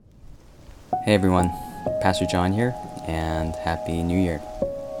Hey everyone, Pastor John here, and Happy New Year.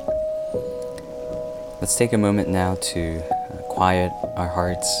 Let's take a moment now to quiet our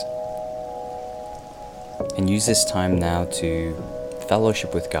hearts and use this time now to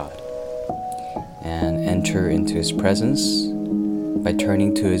fellowship with God and enter into His presence by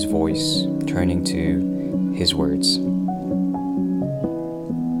turning to His voice, turning to His words.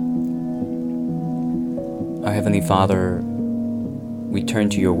 Our Heavenly Father, we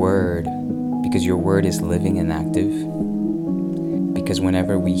turn to Your Word because Your Word is living and active. Because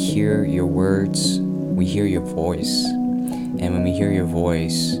whenever we hear Your words, we hear Your voice. And when we hear Your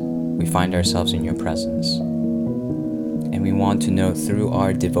voice, we find ourselves in Your presence. And we want to know through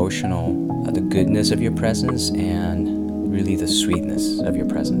our devotional the goodness of Your presence and really the sweetness of Your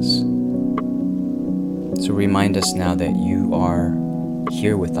presence. So remind us now that You are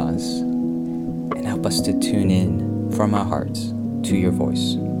here with us and help us to tune in from our hearts to Your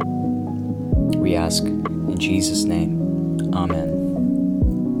voice. We ask in Jesus' name, Amen.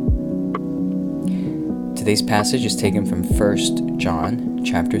 Today's passage is taken from 1 John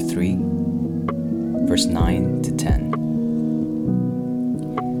chapter 3, verse 9 to 10.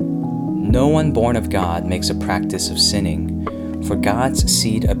 No one born of God makes a practice of sinning, for God's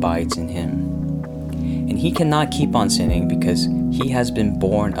seed abides in him. And he cannot keep on sinning because he has been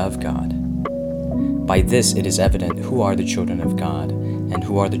born of God. By this it is evident who are the children of God and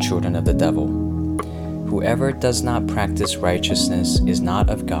who are the children of the devil. Whoever does not practice righteousness is not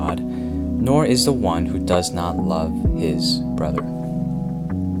of God, nor is the one who does not love his brother.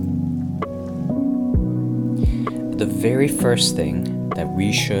 The very first thing that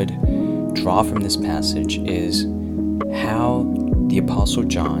we should draw from this passage is how the Apostle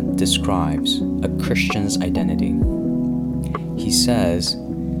John describes a Christian's identity. He says,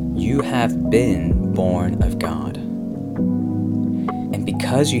 "You have been born of God." And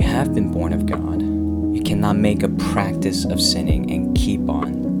because you have been born of God, you cannot make a practice of sinning and keep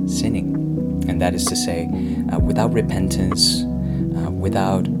on sinning. And that is to say, without repentance,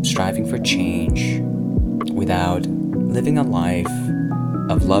 without striving for change, without living a life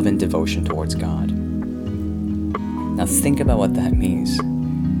of love and devotion towards God. Now think about what that means.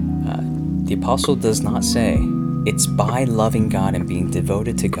 The apostle does not say it's by loving God and being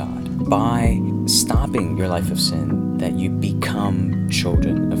devoted to God, by stopping your life of sin, that you become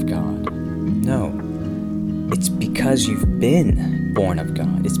children of God. No, it's because you've been born of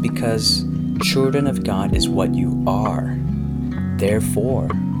God. It's because children of God is what you are. Therefore,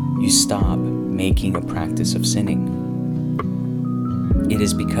 you stop making a practice of sinning. It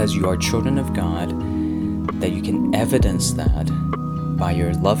is because you are children of God that you can evidence that by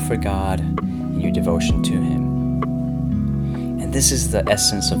your love for God and your devotion to Him. And this is the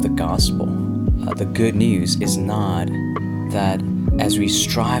essence of the gospel. The good news is not that as we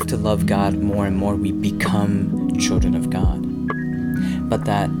strive to love God more and more, we become children of God, but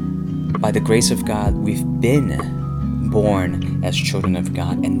that by the grace of God, we've been born as children of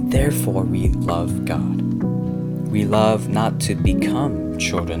God, and therefore we love God. We love not to become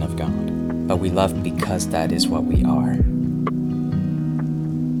children of God, but we love because that is what we are.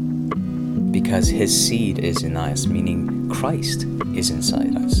 Because His seed is in us, meaning Christ is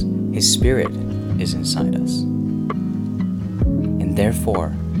inside us. His Spirit is inside us. And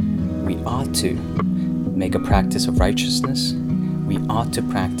therefore, we ought to make a practice of righteousness. We ought to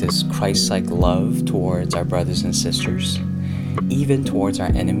practice Christ-like love towards our brothers and sisters, even towards our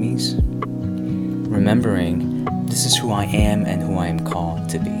enemies, remembering this is who I am and who I am called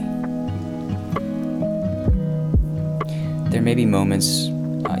to be. There may be moments,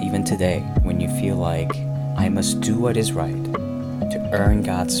 even today, when you feel like I must do what is right to earn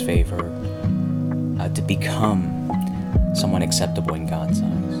God's favor, to become someone acceptable in God's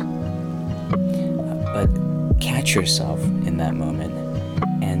eyes. But catch yourself in that moment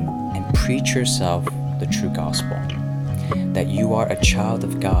and preach yourself the true gospel, that you are a child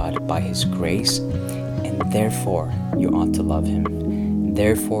of God by His grace, and therefore you ought to love Him,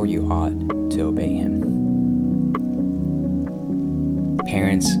 therefore you ought to obey Him.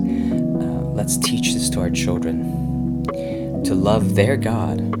 Parents, let's teach this to our children, to love their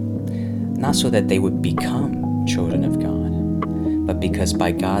God, not so that they would become children of God, but because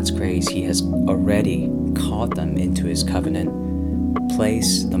by God's grace He has already called them into His covenant,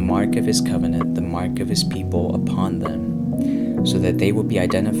 place the mark of His covenant, the mark of His people upon them, so that they will be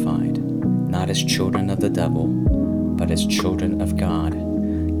identified not as children of the devil, but as children of God,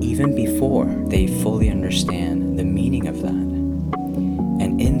 even before they fully understand the meaning of that.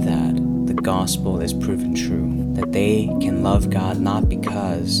 And in that, the gospel is proven true, that they can love God not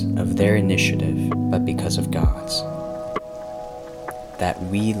because of their initiative, but because of God's. That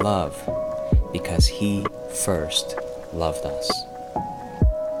we love because He first loved us.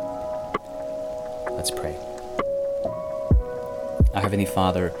 Let's pray. Our Heavenly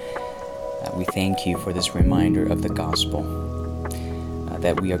Father, we thank You for this reminder of the gospel,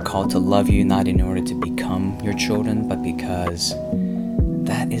 that we are called to love You not in order to become Your children, but because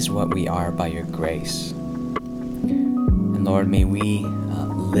that is what we are by Your grace. And Lord, may we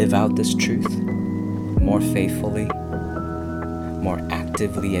live out this truth more faithfully, more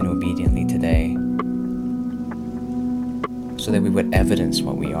actively and obediently today, so that we would evidence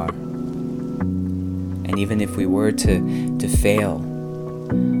what we are. And even if we were to fail,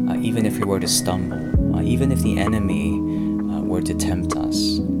 even if we were to stumble, even if the enemy were to tempt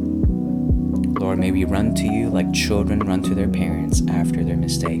us, Lord, may we run to You like children run to their parents after their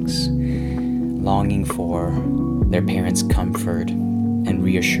mistakes, longing for their parents' comfort and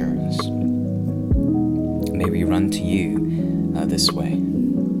reassurance. May we run to You this way.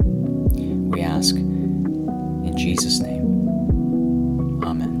 We ask in Jesus' name.